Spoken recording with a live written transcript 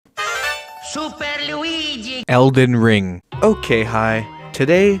Super Luigi! Elden Ring. Okay, hi.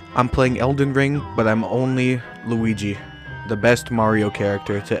 Today, I'm playing Elden Ring, but I'm only Luigi. The best Mario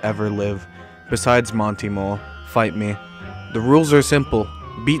character to ever live. Besides Monty Mole. Fight me. The rules are simple.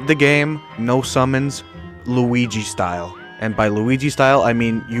 Beat the game, no summons, Luigi style. And by Luigi style, I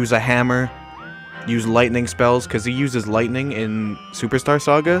mean use a hammer, use lightning spells, because he uses lightning in Superstar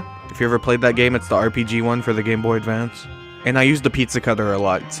Saga. If you ever played that game, it's the RPG one for the Game Boy Advance. And I use the pizza cutter a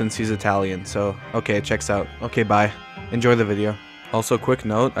lot, since he's Italian, so okay, checks out. Okay, bye. Enjoy the video. Also, quick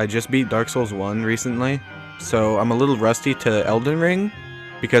note, I just beat Dark Souls 1 recently, so I'm a little rusty to Elden Ring,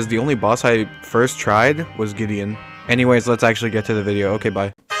 because the only boss I first tried was Gideon. Anyways, let's actually get to the video. Okay,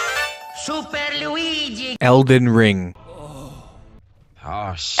 bye. Super Luigi! Elden Ring.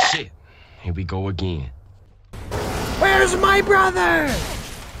 Oh shit. Here we go again. Where's my brother?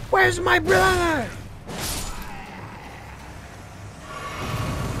 Where's my brother?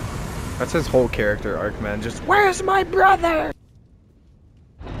 That's his whole character arc, man. Just, where's my brother?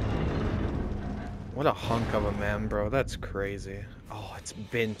 What a hunk of a man, bro. That's crazy. Oh, it's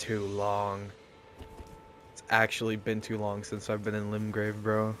been too long. It's actually been too long since I've been in Limgrave,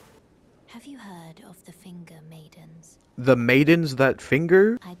 bro. Have you heard of the Finger Maidens? The maidens that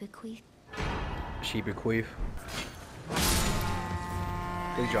finger? I bequeath. She bequeath.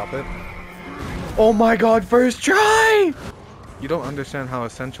 Did he drop it? Oh my god, first try! You don't understand how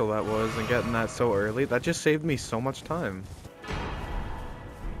essential that was and getting that so early. That just saved me so much time.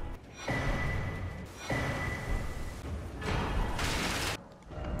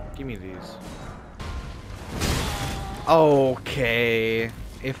 Give me these. Okay.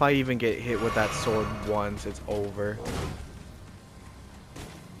 If I even get hit with that sword once, it's over.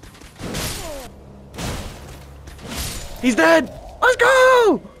 He's dead! Let's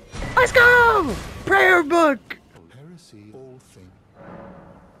go! Let's go! Prayer book!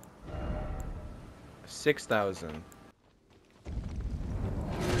 6,000.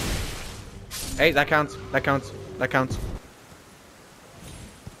 Hey, that counts. That counts. That counts.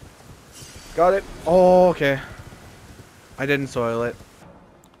 Got it. Oh, okay. I didn't soil it.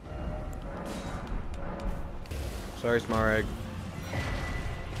 Sorry, Smarag.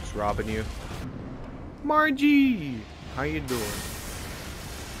 Just robbing you. Margie! How you doing?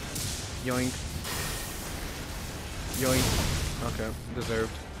 Yoink. Yoink. Okay,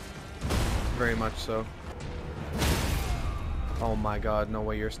 deserved. Very much so. Oh my god, no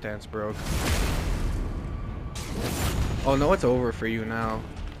way your stance broke. Oh no, it's over for you now.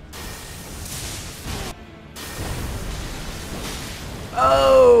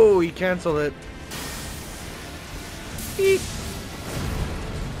 Oh, he canceled it. Beep.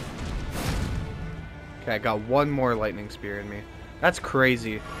 Okay, I got one more lightning spear in me. That's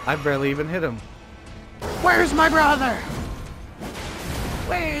crazy. I barely even hit him. Where's my brother?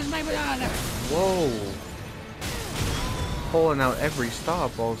 Where's my brother? Whoa. Pulling out every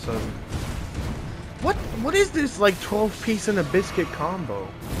stop all of a sudden. What is this, like 12-piece and a biscuit combo?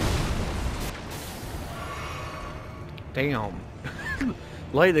 Damn.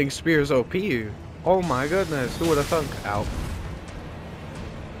 Lightning spears OP. Oh my goodness, who would have thunk? Ow.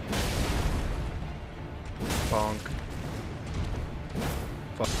 Bonk.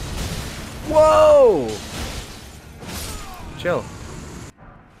 Fuck. Whoa! Chill.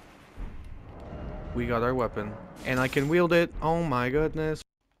 We got our weapon. And I can wield it. Oh my goodness.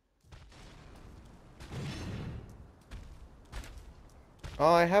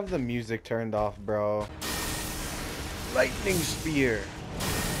 Oh, I have the music turned off, bro. Lightning spear.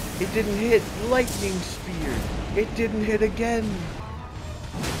 It didn't hit. Lightning spear. It didn't hit again.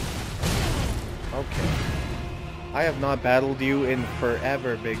 Okay. I have not battled you in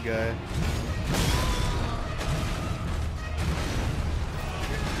forever, big guy.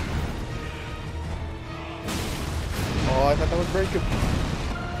 Oh, I thought that was breakable.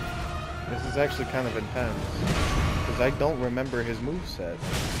 This is actually kind of intense. Because I don't remember his moveset.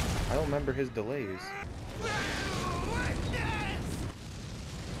 I don't remember his delays.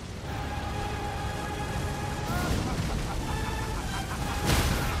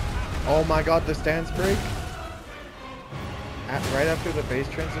 Oh my god, the stance break? Right after the base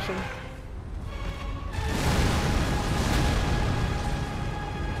transition?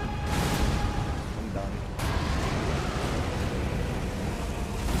 I'm done.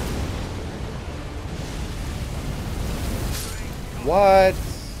 What?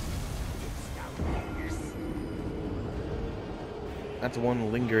 That's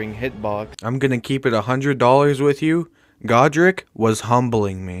one lingering hitbox. I'm gonna keep it $100 with you. Godric was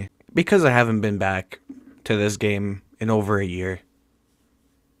humbling me. Because I haven't been back to this game in over a year.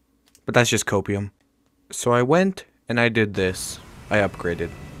 But that's just copium. So I went and I did this. I upgraded.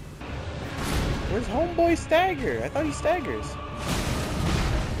 Where's homeboy stagger? I thought he staggers.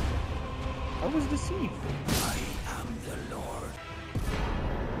 I was deceived. I am the Lord.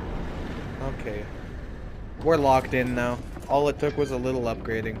 Okay. We're locked in now. All it took was a little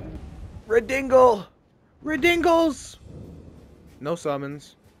upgrading. Redingle! Redingles! No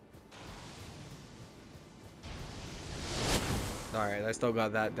summons. Alright, I still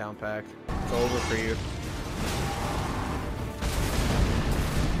got that down packed. It's over for you.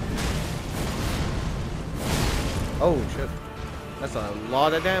 Oh shit. That's a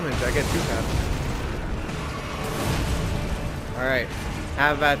lot of damage. I get 2 taps. Alright.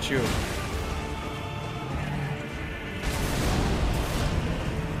 Have at you.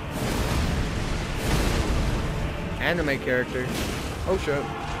 Anime character. Oh shit.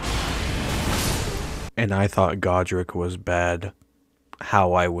 And I thought Godric was bad.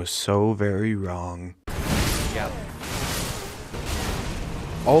 How I was so very wrong. Yep.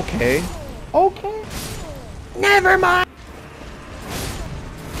 Okay. Okay. Never mind.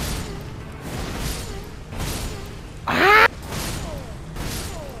 Ah!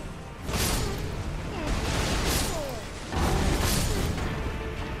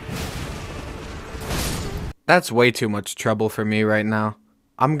 That's way too much trouble for me right now.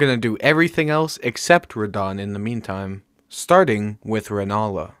 I'm gonna do everything else except Radon in the meantime. Starting with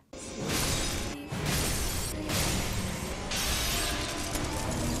Renala.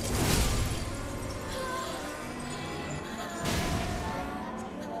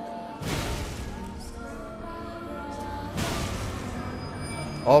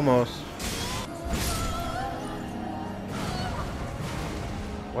 Almost.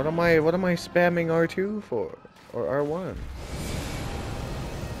 What am I spamming R2 for? Or R1?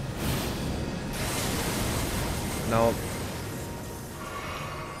 No.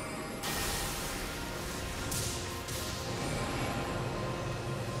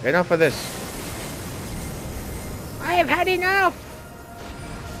 Enough of this. I have had enough!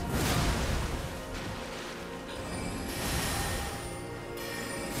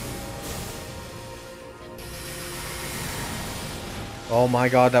 Oh my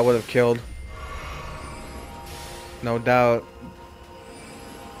god, that would have killed. No doubt.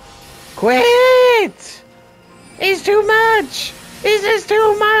 Quit! It's too much! This is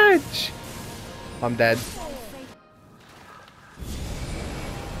too much! I'm dead.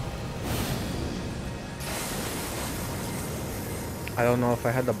 I don't know if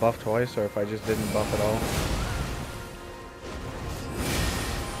I had the buff twice or if I just didn't buff at all.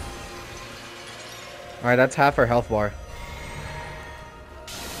 Alright, that's half her health bar.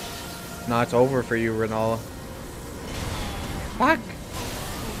 Nah, it's over for you, Renala. Fuck!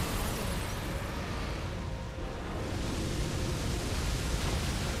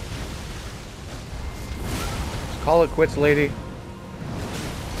 Just call it quits, lady.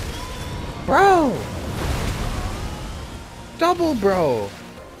 Bro! Double bro!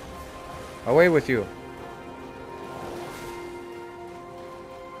 Away with you.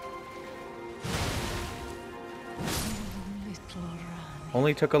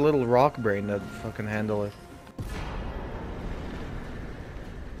 Only took a little rock brain to fucking handle it.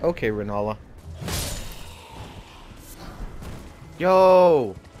 Okay, Renala.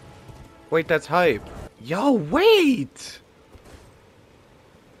 Yo! Wait, that's hype. Yo, wait!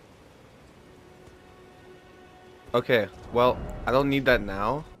 Okay, well, I don't need that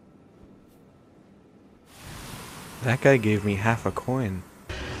now. That guy gave me half a coin.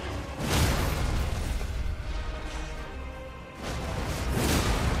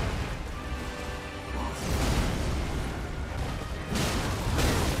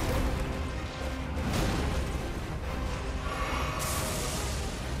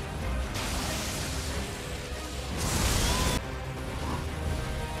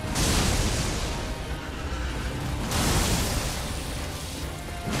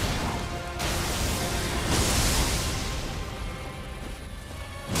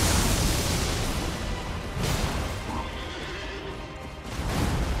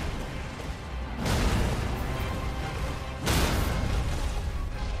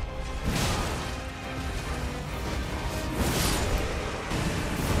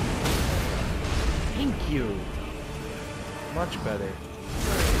 Thank you. Much better.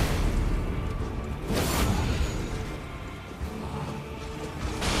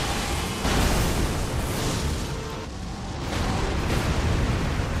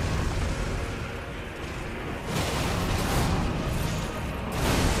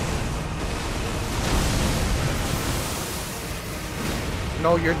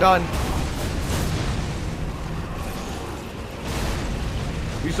 No, you're done.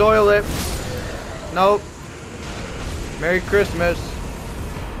 You soil it. Nope. Merry Christmas.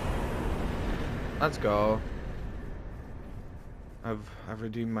 Let's go. I've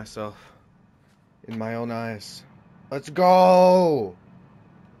redeemed myself in my own eyes. Let's go.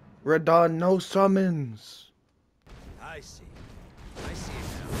 We're done. No summons. I see it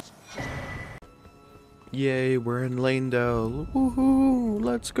now. Yay, we're in Lanedale. Woohoo!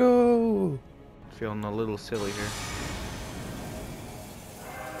 Let's go. Feeling a little silly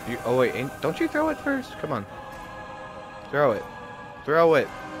here. Oh wait, don't you throw it first? Come on. Throw it. Throw it.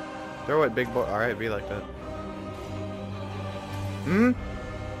 Throw it, big boy. Alright, be like that. Hmm?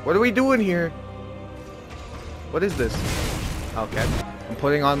 What are we doing here? What is this? Okay. I'm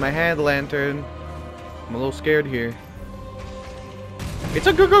putting on my hand lantern. I'm a little scared here. It's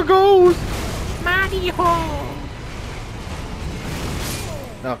a ghost! Mario!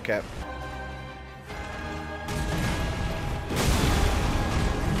 Okay.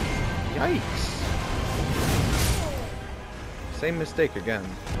 Yikes. Same mistake again.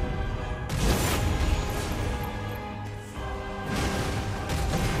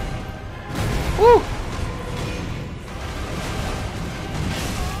 Woo!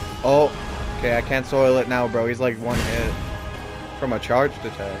 Oh, okay, I can't soil it now, bro. He's like one hit from a charged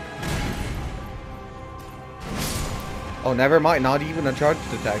attack. Oh, never mind. Not even a charged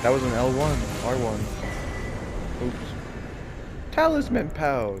attack. That was an L1, R1. Oops. Talisman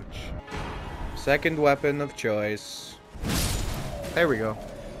pouch. Second weapon of choice. There we go.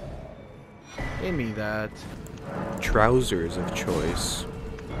 Give me that. Trousers of choice.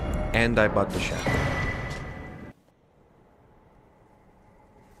 And I bought the shackle.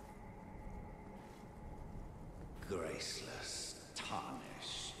 Graceless,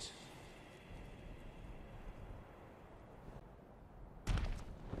 tarnished.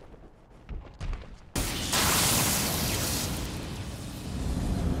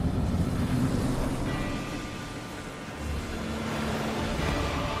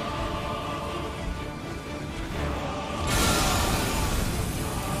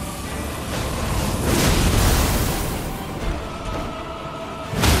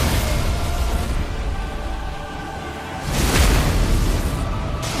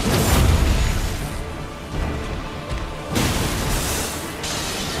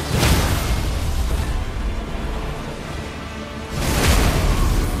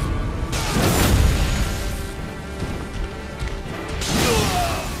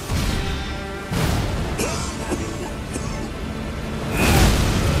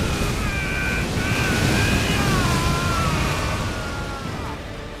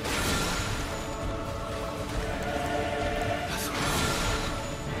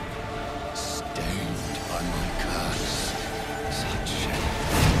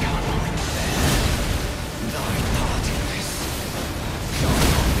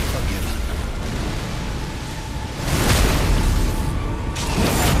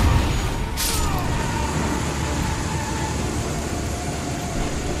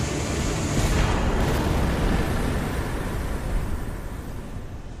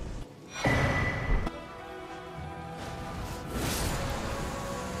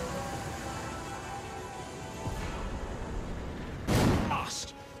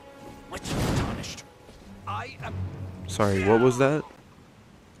 Sorry, what was that?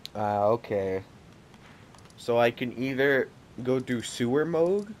 Okay. So I can either go do sewer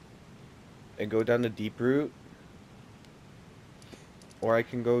mode and go down the deep route, or I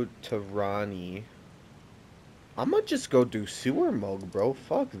can go to Ronnie. I'm gonna just go do sewer mode, bro.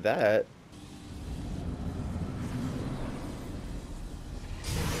 Fuck that.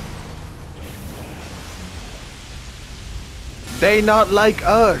 They not like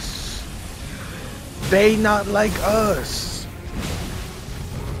us. They not like us.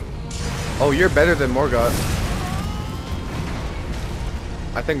 Oh, you're better than Morgoth.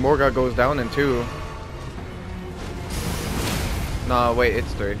 I think Morgoth goes down in 2. Nah, wait,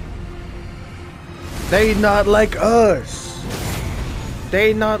 it's 3. They not like us.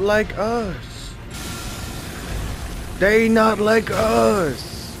 They not like us. They not like us.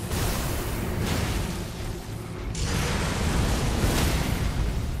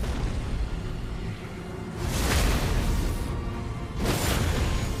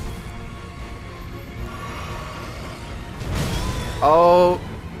 Oh.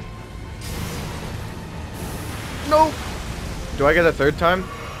 Nope. Do I get a 3rd time?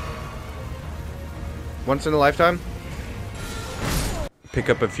 Once in a lifetime?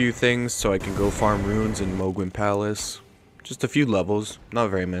 Pick up a few things so I can go farm runes in Mogwin Palace. Just a few levels, not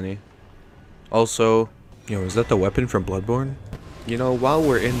very many. Also, yo, is that the weapon from Bloodborne? You know, while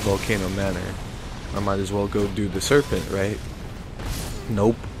we're in Volcano Manor, I might as well go do the serpent, right?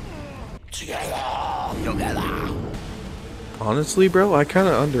 Nope. Honestly, bro, I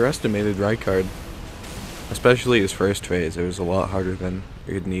kinda underestimated Rykard. Especially his first phase, it was a lot harder than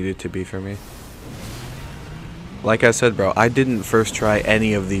it needed to be for me. Like I said, bro, I didn't first try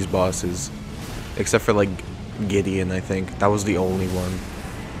any of these bosses. Except for, like, Gideon, I think. That was the only one.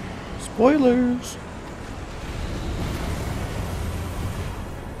 Spoilers!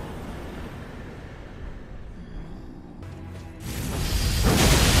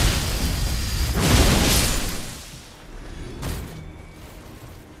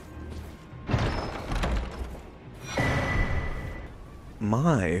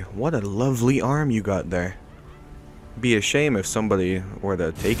 My, what a lovely arm you got there. Be a shame if somebody were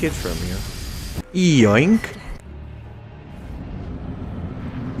to take it from you. Yoink!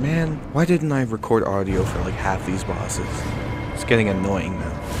 Man, why didn't I record audio for like half these bosses? It's getting annoying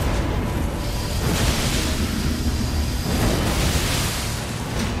now.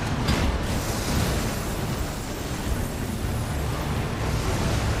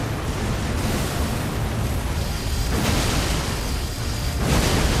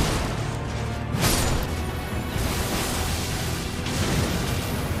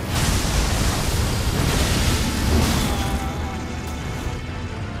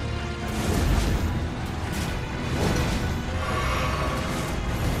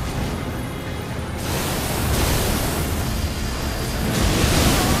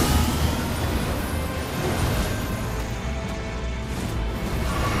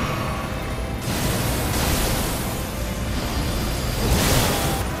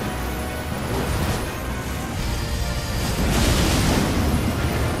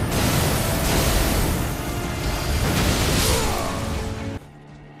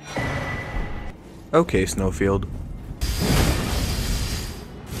 Okay, Snowfield.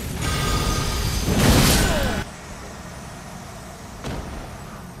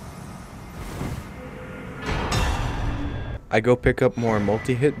 I go pick up more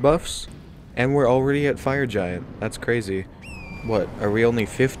multi-hit buffs, and we're already at Fire Giant. That's crazy. What, are we only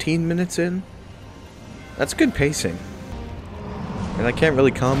 15 minutes in? That's good pacing. And I can't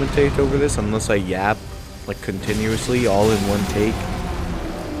really commentate over this unless I yap, like, continuously, all in one take.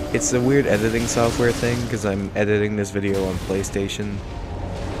 It's a weird editing software thing, because I'm editing this video on PlayStation.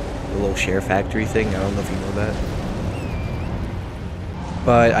 The little share factory thing, I don't know if you know that.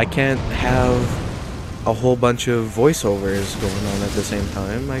 But I can't have a whole bunch of voiceovers going on at the same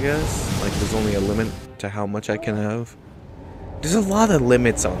time, I guess. Like, there's only a limit to how much I can have. There's a lot of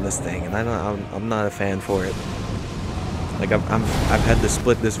limits on this thing, and I'm not a fan for it. Like, I've had to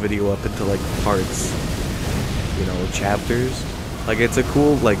split this video up into, like, parts. You know, chapters. Like, it's a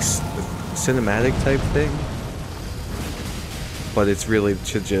cool, like, cinematic type thing, but it's really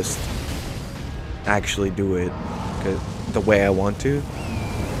to just actually do it the way I want to.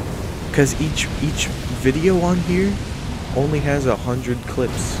 Because each video on here only has 100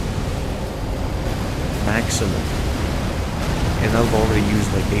 clips maximum, and I've already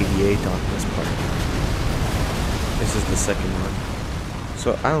used like 88 on this part. This is the second one,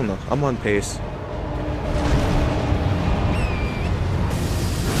 so I don't know. I'm on pace.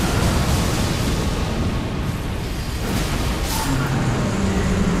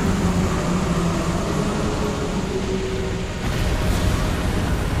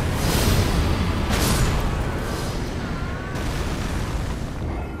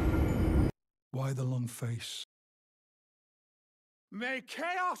 Why the long face? May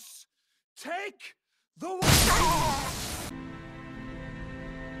chaos take the world!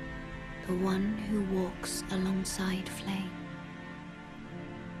 The one who walks alongside flame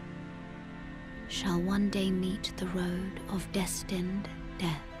shall one day meet the road of destined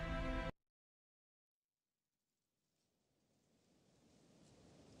death.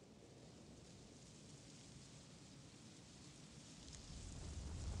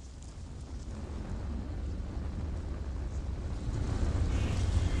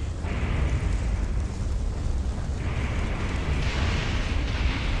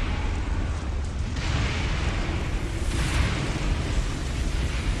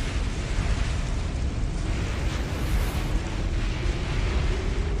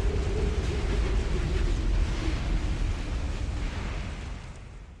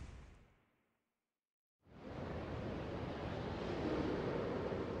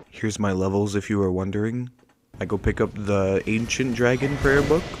 Here's my levels if you were wondering. I go pick up the Ancient Dragon Prayer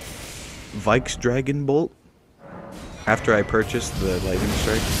Book, Vike's Dragon Bolt, after I purchased the Lightning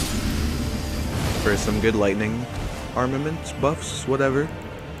Strike, for some good lightning armaments, buffs, whatever.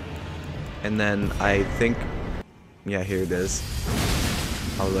 And then I think, yeah, here it is.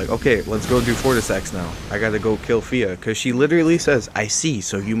 I was like, okay, let's go do Fortisex now. I gotta go kill Fia, because she literally says, I see,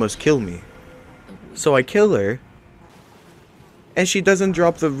 so you must kill me. So I kill her, and she doesn't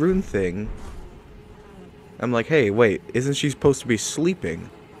drop the rune thing. I'm like, hey, wait, isn't she supposed to be sleeping?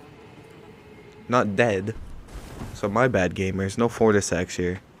 Not dead. So my bad, gamers. No Fortisex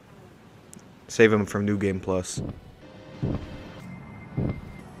here. Save him from New Game Plus.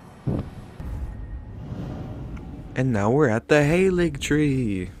 And now we're at the Halig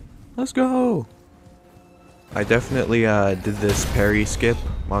tree. Let's go. I definitely did this parry skip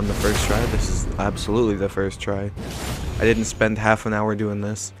on the first try. This is absolutely the first try. I didn't spend half an hour doing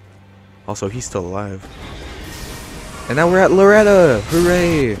this. Also, he's still alive. And now we're at Loretta!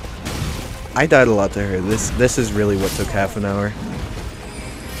 Hooray! I died a lot to her. This is really what took half an hour.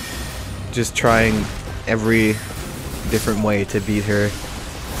 Just trying every different way to beat her.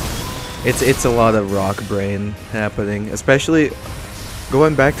 It's a lot of rock brain happening, especially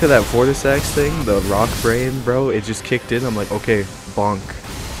going back to that Fortisex thing, the rock brain, bro. It just kicked in. I'm like, okay, bonk,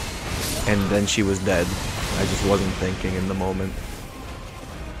 and then she was dead. I just wasn't thinking in the moment.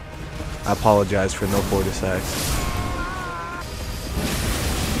 I apologize for no Fortisex.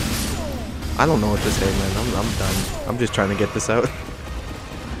 I don't know what to say, man. I'm done. I'm just trying to get this out.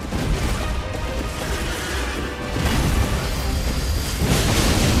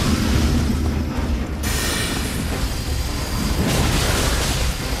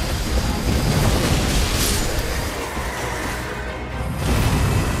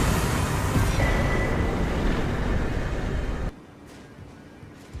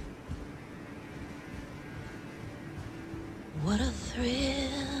 What a thrill.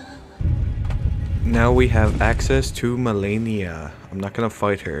 Now we have access to Melania. I'm not gonna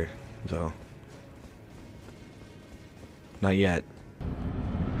fight her, though. Not yet.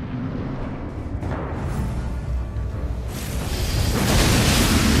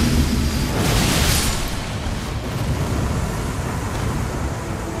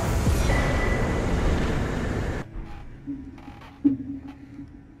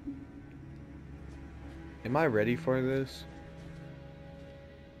 Am I ready for this?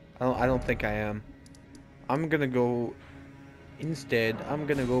 I don't think I am. I'm gonna go... Instead, I'm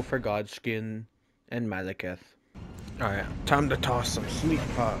gonna go for Godskin and Malekith. Alright, time to toss some sleep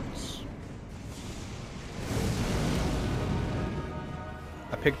pods.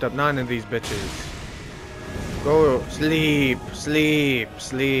 I picked up 9 of these bitches. Go sleep, sleep,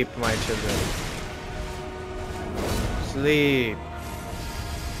 sleep, my children. Sleep.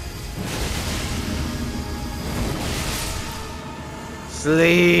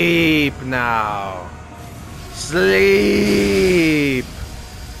 Sleep now. Sleep.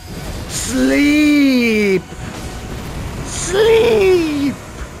 Sleep. Sleep.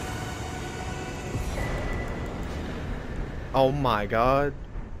 Oh my god.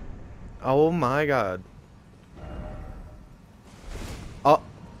 Oh my god.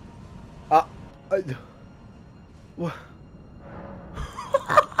 What?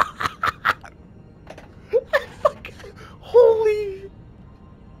 Holy.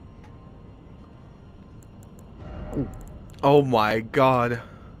 Oh my god.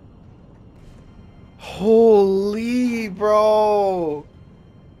 Holy, bro.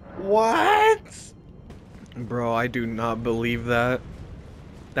 What? Bro, I do not believe that.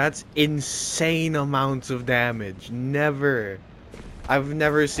 That's insane amounts of damage. Never. I've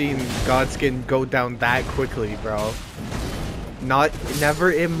never seen Godskin go down that quickly, bro.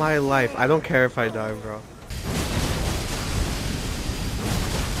 Never in my life. I don't care if I die, bro.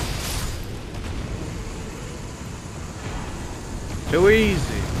 Too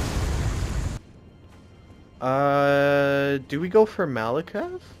easy. Do we go for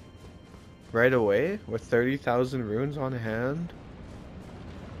Malekith? Right away? With 30,000 runes on hand?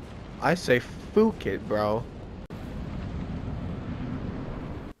 I say fook it, bro.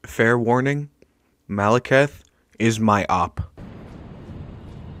 Fair warning, Malekith is my op.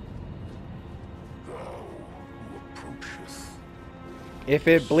 If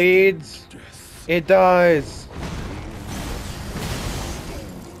it bleeds, it dies.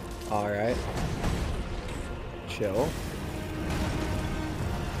 Alright. Chill.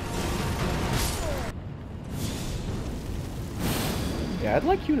 Yeah, I'd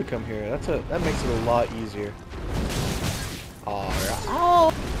like you to come here. That makes it a lot easier. Alright.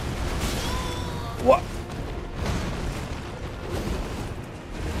 Oh! What?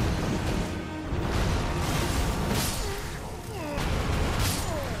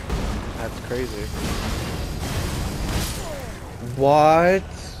 That's crazy. What?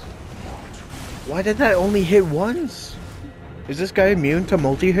 Why did that only hit once? Is this guy immune to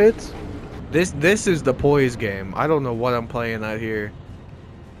multi-hits? This is the poise game. I don't know what I'm playing at here.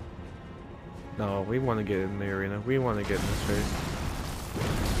 No, we want to get in the arena. We want to get in this race.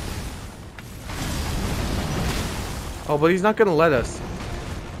 Oh, but he's not gonna let us.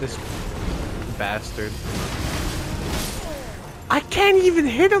 This bastard. I can't even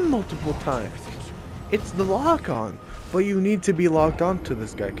hit him multiple times. It's the lock on. But you need to be locked on to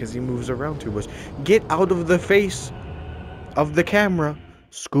this guy because he moves around too much. Get out of the face of the camera.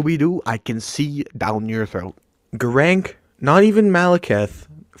 Scooby-Doo, I can see down your throat. Garank, not even Malekith.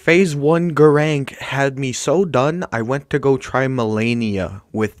 Phase 1 Garank had me so done, I went to go try Melania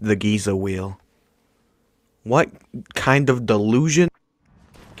with the Giza wheel. What kind of delusion?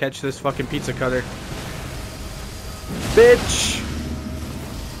 Catch this fucking pizza cutter. Bitch!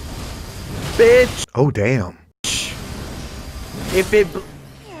 Bitch! Oh, damn. If it...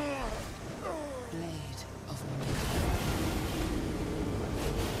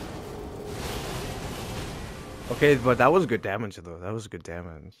 Okay, but that was good damage, though. That was good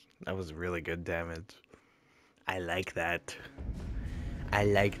damage. That was really good damage. I like that. I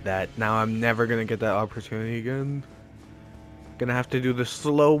like that. Now I'm never gonna get that opportunity again. Gonna have to do the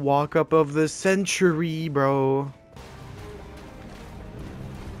slow walk up of the century, bro.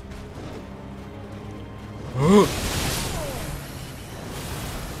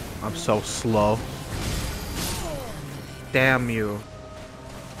 I'm so slow. Damn you.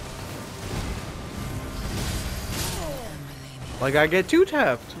 Like I get two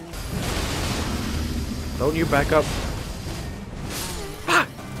tapped. Don't you back up. Ah!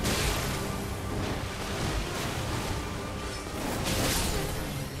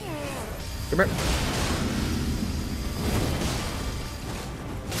 Come here.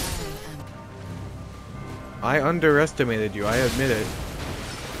 I underestimated you, I admit it.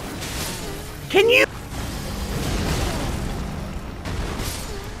 Can you?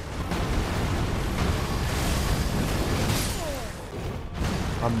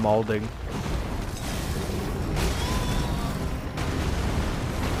 I'm molding.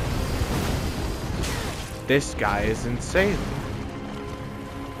 This guy is insane.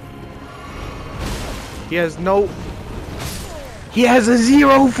 He has a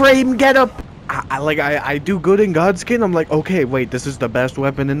 0 frame getup. I do good in Godskin. I'm like, okay, wait, this is the best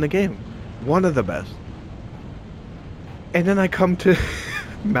weapon in the game. One of the best. And then I come to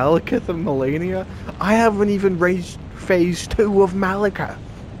Malekith and Melania. I haven't even reached phase 2 of Malekith.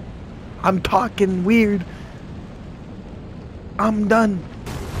 I'm talking weird. I'm done.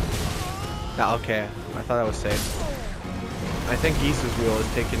 Ah, okay, I thought I was safe. I think Geese's wheel is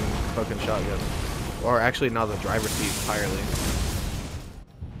taking fucking shotgun. Or actually, not the driver's seat entirely.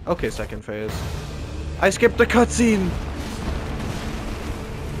 Okay, second phase. I skipped the cutscene!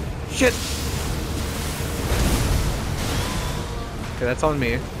 Shit! Okay, that's on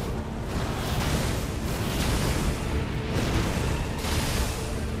me.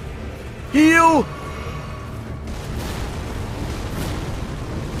 Heal!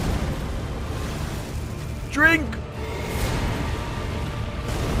 Drink!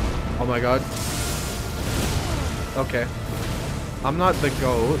 Oh my god. Okay. I'm not the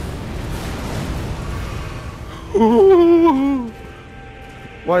goat.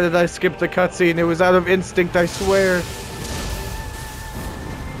 Why did I skip the cutscene? It was out of instinct, I swear.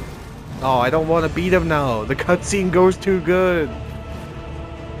 Oh, I don't want to beat him now. The cutscene goes too good.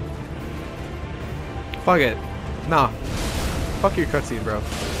 Fuck it. Nah. Fuck your cutscene, bro.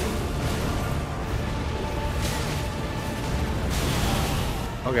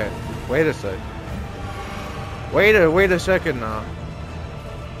 Okay. Wait a sec. Wait a second now.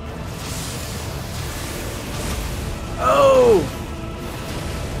 Oh!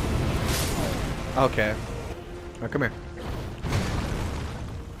 Okay. Now come here.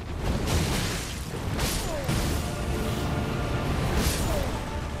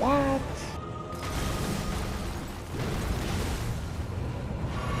 What?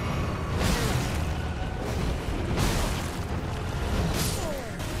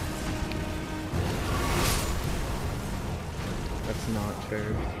 That's not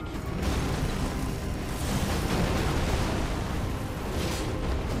fair.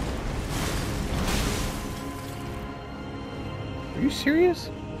 Are you serious?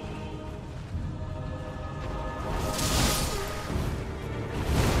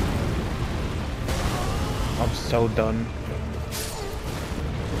 I'm so done.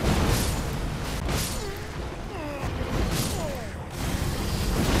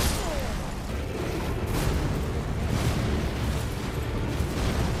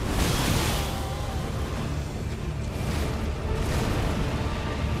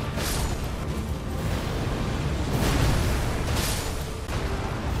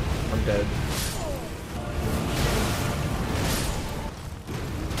 I'm dead.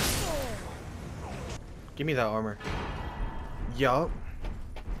 Give me that armor. Yup.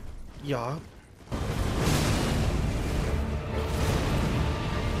 Yup.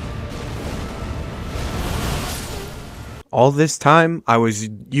 All this time, I was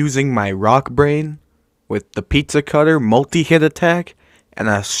using my rock brain with the pizza cutter multi-hit attack and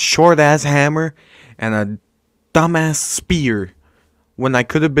a short-ass hammer and a dumbass spear when I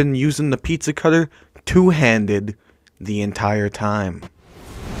could have been using the pizza cutter two-handed the entire time.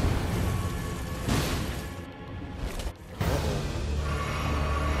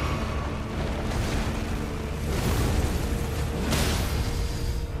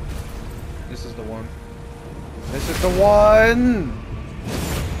 This is the one. This is the one!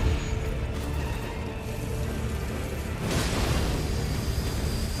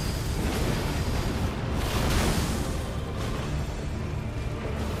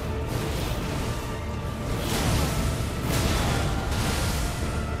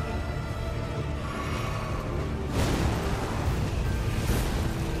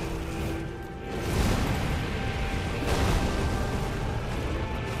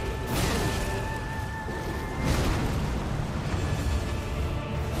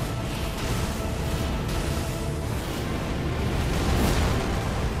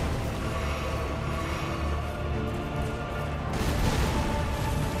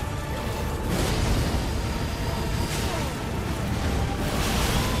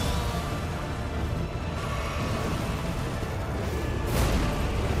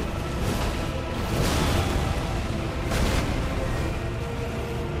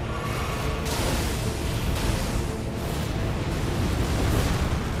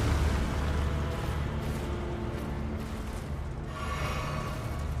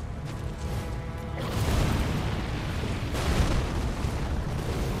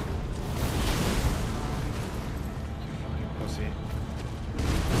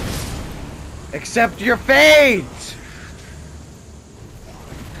 Accept your fate!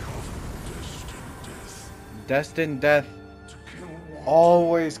 Destined death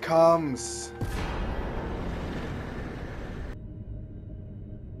always comes.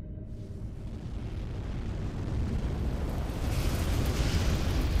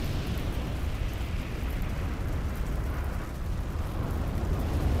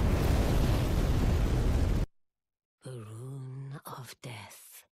 The rune of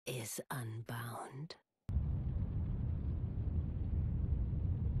death is unbound.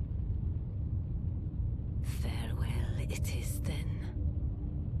 Farewell it is then.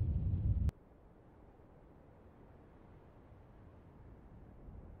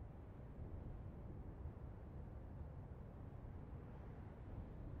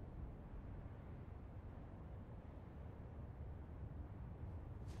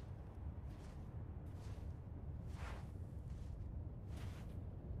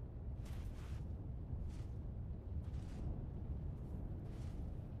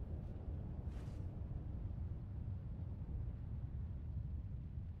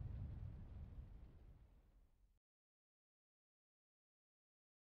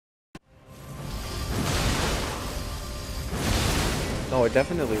 No, it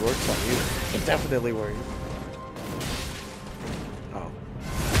definitely works on you. It definitely works. Oh.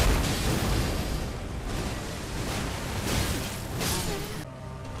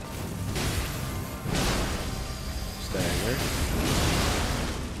 Stagger.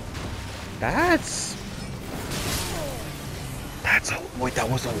 That's a, wait, that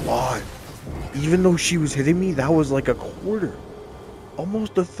was a lot. Even though she was hitting me, that was like a quarter.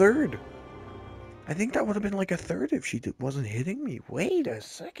 Almost a third. I think that would have been like a third if she wasn't hitting me. Wait a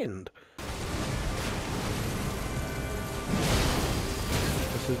second.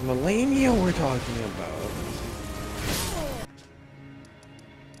 This is Melania we're talking about.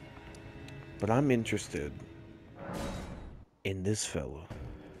 But I'm interested in this fellow.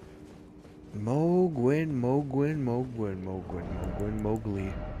 Mowgli.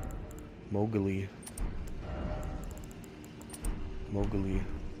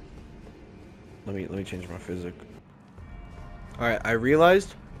 Let me change my physic. Alright, I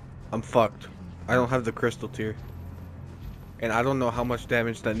realized I'm fucked. I don't have the crystal tier. And I don't know how much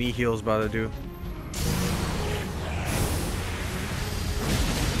damage that knee heal is about to do.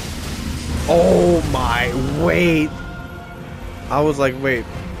 Oh my, wait. I was like, wait.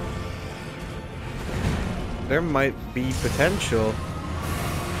 There might be potential.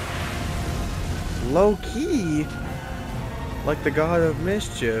 Low key. Like the god of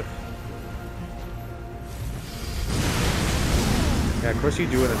mischief. Yeah, of course you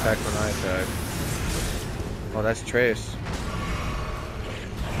do an attack when I attack. Oh, that's Trace.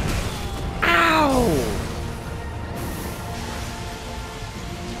 Ow!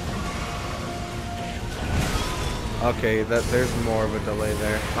 Okay, there's more of a delay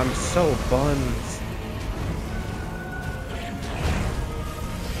there. I'm so buns.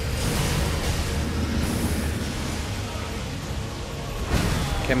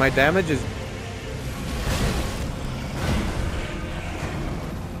 Okay, my damage is...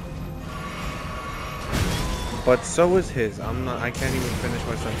 But so is his. I can't even finish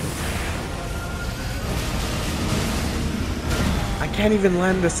my sentence. I can't even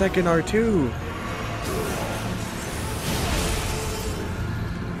land the second R2.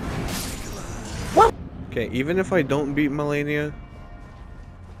 What? Okay, even if I don't beat Melania,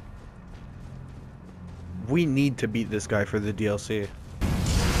 we need to beat this guy for the DLC.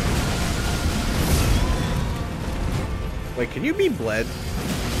 Wait, can you be bled?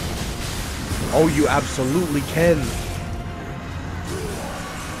 Oh, you absolutely can.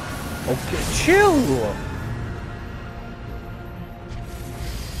 Okay, chill.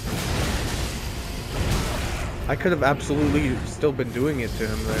 I could have absolutely still been doing it to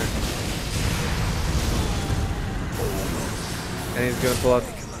him there. And he's gonna pull out.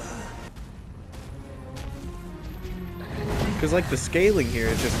 Because, like, the scaling here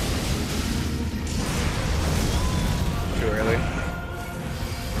is just too early.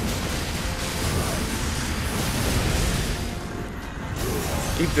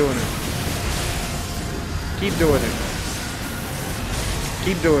 Keep doing it. Keep doing it.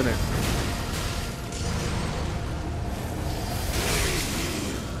 Keep doing it.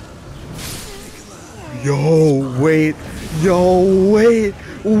 Yo, wait. Yo, wait.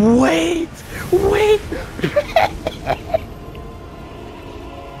 Wait. Wait.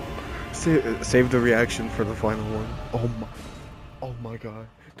 Save the reaction for the final one. Oh my god.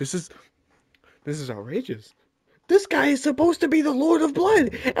 This is outrageous. This guy is supposed to be the Lord of Blood,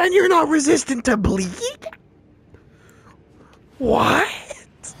 and you're not resistant to bleed? What?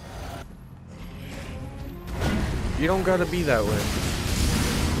 You don't gotta be that way.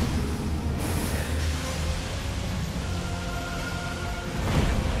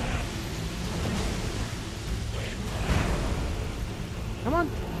 Come on.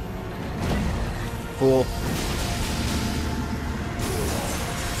 Fool.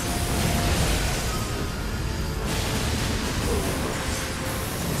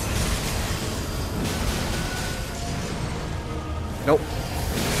 Nope.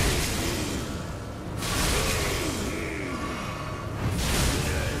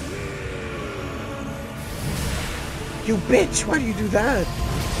 You bitch! Why do you do that?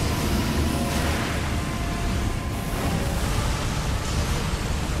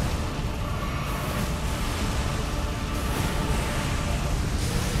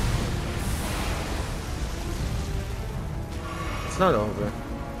 It's not over.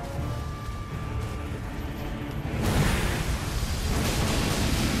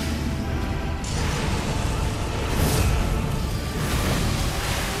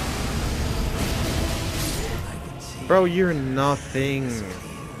 Bro, you're nothing.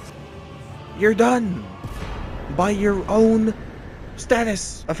 You're done. By your own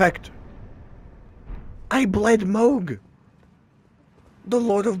status effect. I bled Moog. The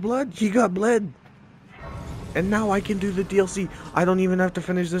Lord of Blood. He got bled. And now I can do the DLC. I don't even have to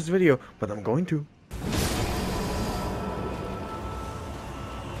finish this video, but I'm going to.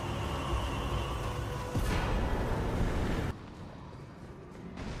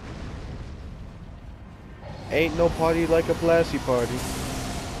 Ain't no party like a Blassie party.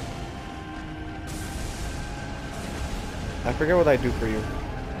 I forget what I do for you.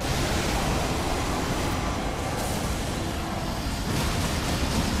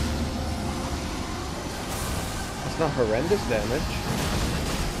 It's not horrendous damage.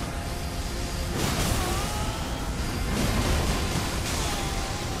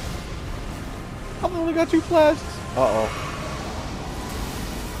 I've only got 2 flasks. Uh-oh.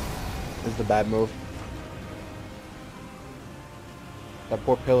 This is the bad move. That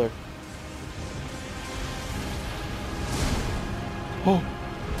poor pillar. Oh.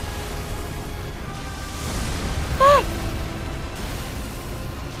 Ah!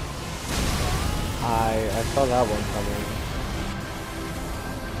 I saw that one coming.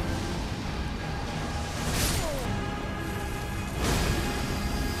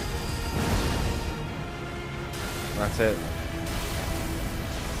 That's it.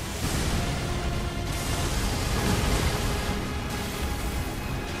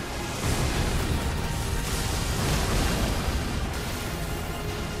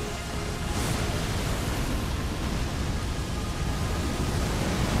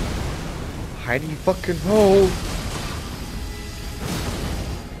 How do you fucking roll?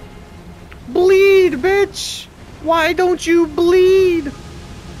 Bleed, bitch! Why don't you bleed?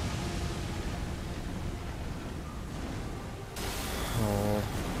 Oh.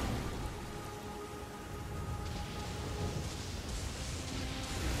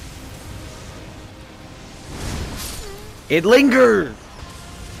 It lingers!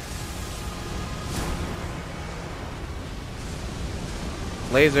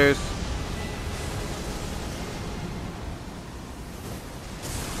 Lasers.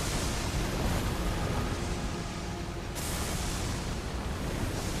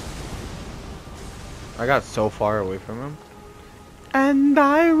 I got so far away from him. And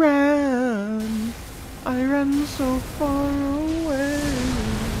I ran so far away.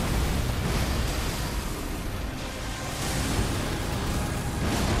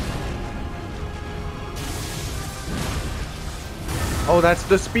 Oh, that's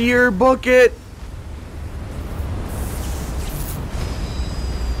the spear. Book it.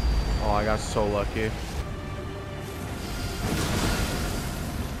 Oh, I got so lucky.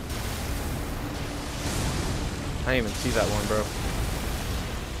 I didn't even see that one, bro.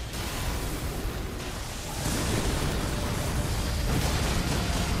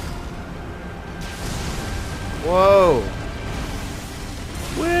 Whoa!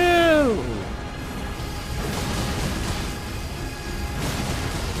 Woo!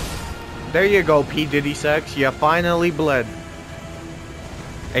 There you go, P. Diddy Sex. You finally bled.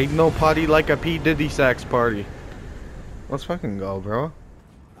 Ain't no party like a P. Diddy Sex party. Let's fucking go, bro.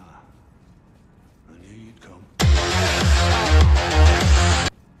 I knew you'd come.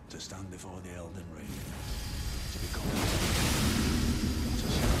 To stand before the Elden Ring. To become to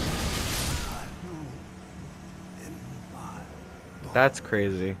I know in my That's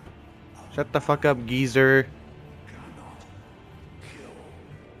crazy. Shut the fuck up, geezer. cannot kill.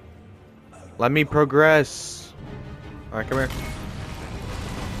 Let me progress. Alright, come here.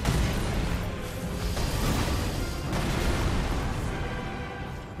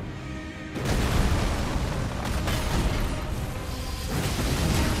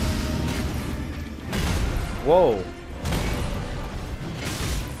 Whoa.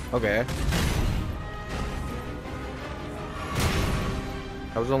 Okay.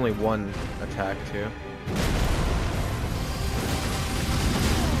 That was only one attack, too.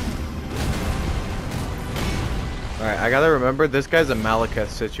 Alright, I gotta remember, this guy's a Malekith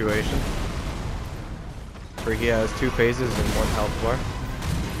situation. Where he has 2 phases and 1 health bar.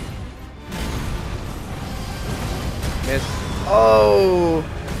 Miss. Oh!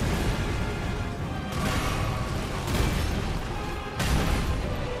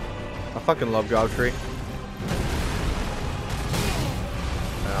 I fucking love Godfrey.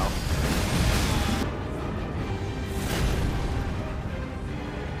 Ow.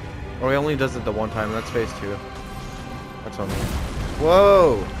 Oh, he only does it the one time. That's phase 2. That's on me.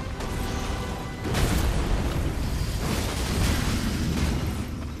 Whoa!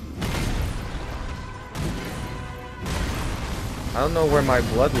 I don't know where my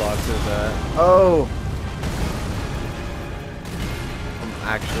bloodlocks is at. Oh! I'm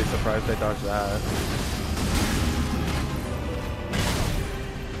actually surprised I dodged that.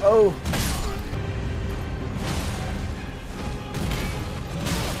 Oh!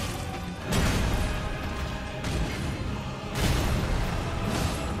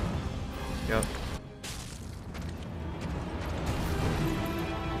 Yep.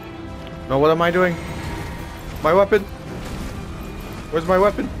 No, what am I doing? My weapon? Where's my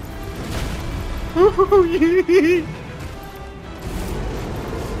weapon?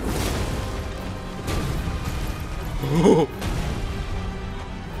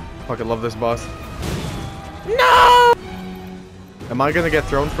 Fucking love this boss. No! Am I gonna get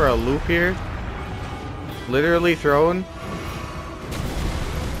thrown for a loop here? Literally thrown?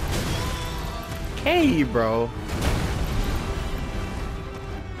 Okay, bro.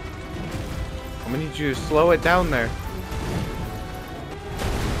 I'm gonna need you to slow it down there.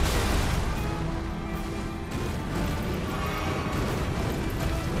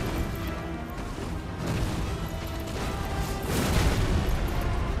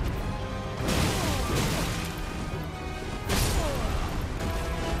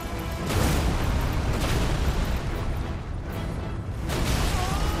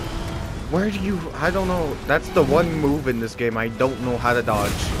 Where do you... I don't know. That's the one move in this game I don't know how to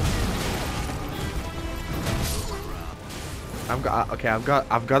dodge. I've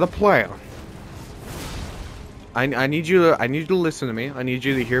got a plan. I need you to listen to me. I need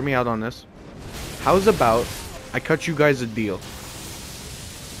you to hear me out on this. How's about I cut you guys a deal?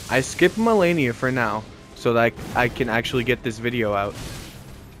 I skip Melania for now so that I can actually get this video out.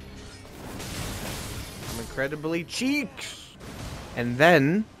 I'm incredibly cheeks. And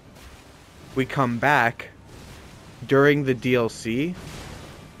then we come back during the DLC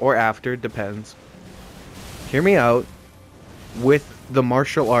or after, depends. Hear me out. With the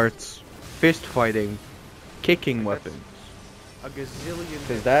martial arts, fist fighting, kicking weapons, a gazillion.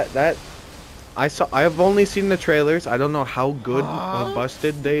 Cause I have only seen the trailers. I don't know how good or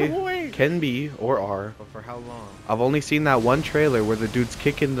busted they can be or are. But for how long? I've only seen that one trailer where the dude's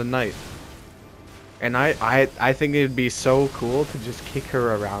kicking the knight. And I think it'd be so cool to just kick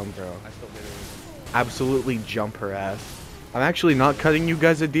her around, bro. Absolutely jump her ass. I'm actually not cutting you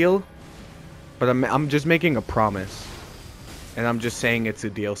guys a deal, but I'm just making a promise. And I'm just saying it's a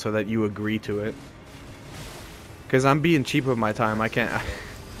deal so that you agree to it. Because I'm being cheap with my time. I can't...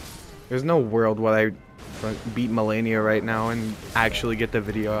 There's no world where I beat Melania right now and actually get the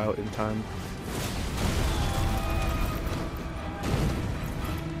video out in time.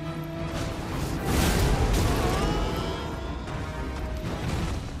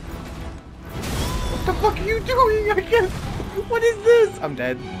 What the fuck are you doing? I can't... What is this? I'm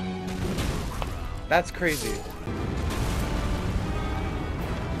dead. That's crazy.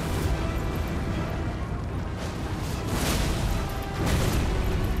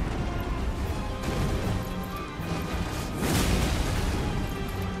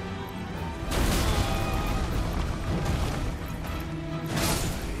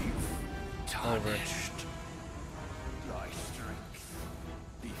 Tarnished. Thy strength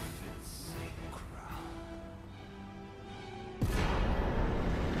befits a crown.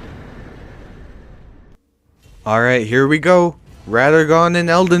 Alright, here we go. Radagon and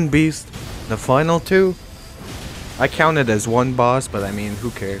Elden Beast. The final two. I counted as one boss, but I mean,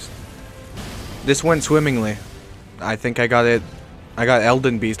 who cares? This went swimmingly. I think I got it. I got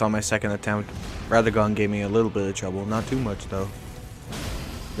Elden Beast on my second attempt. Radagon gave me a little bit of trouble. Not too much, though.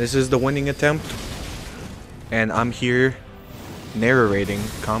 This is the winning attempt. And I'm here narrating,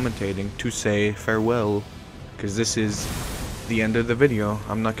 commentating to say farewell. Because this is the end of the video.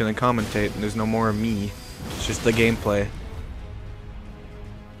 I'm not going to commentate. There's no more of me. It's just the gameplay.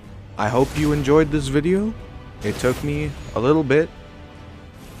 I hope you enjoyed this video. It took me a little bit.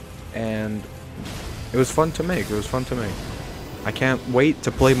 And it was fun to make. It was fun to make. I can't wait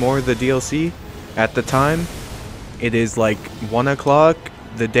to play more of the DLC. At the time, it is like 1 o'clock,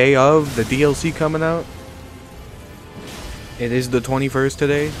 the day of the DLC coming out. It is the 21st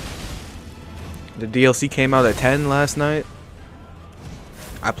today. The DLC came out at 10 last night.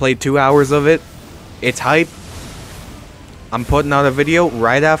 I played 2 hours of it. It's hype. I'm putting out a video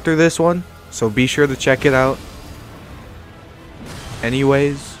right after this one, so be sure to check it out.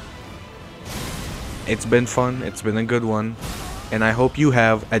 Anyways, it's been fun. It's been a good one. And I hope you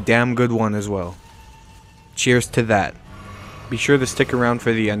have a damn good one as well. Cheers to that. Be sure to stick around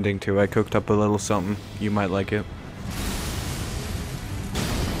for the ending too. I cooked up a little something. You might like it.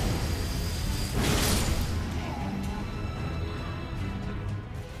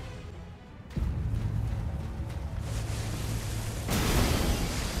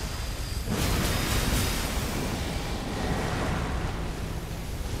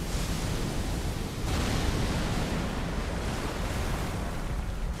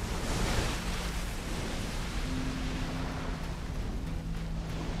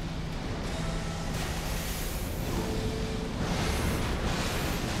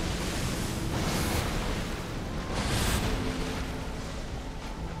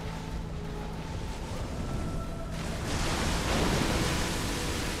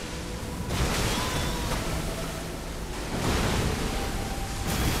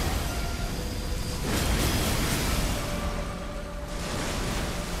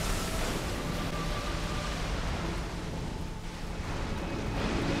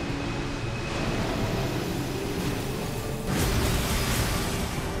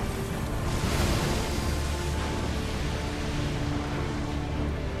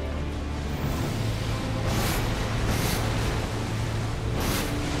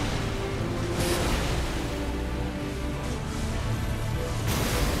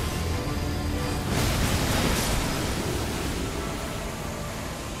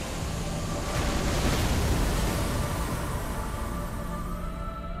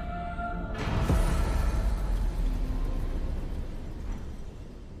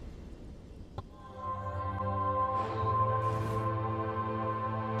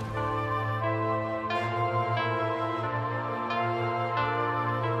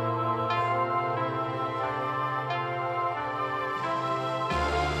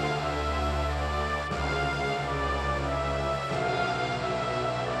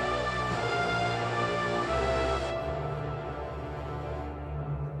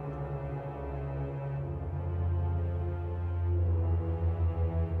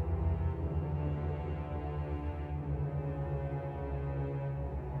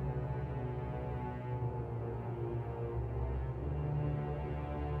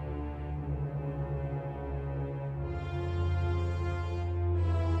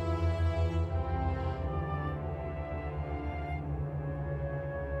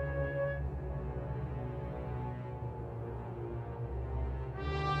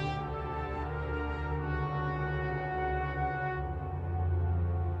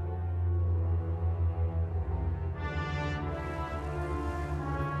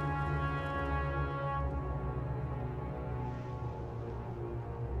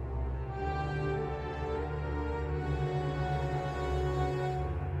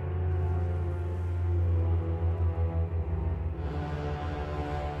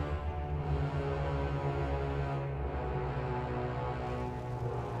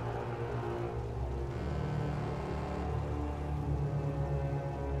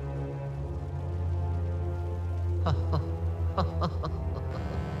 Ha ha ha ha ha ha ha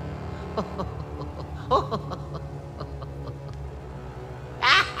ha ha ha ha ha.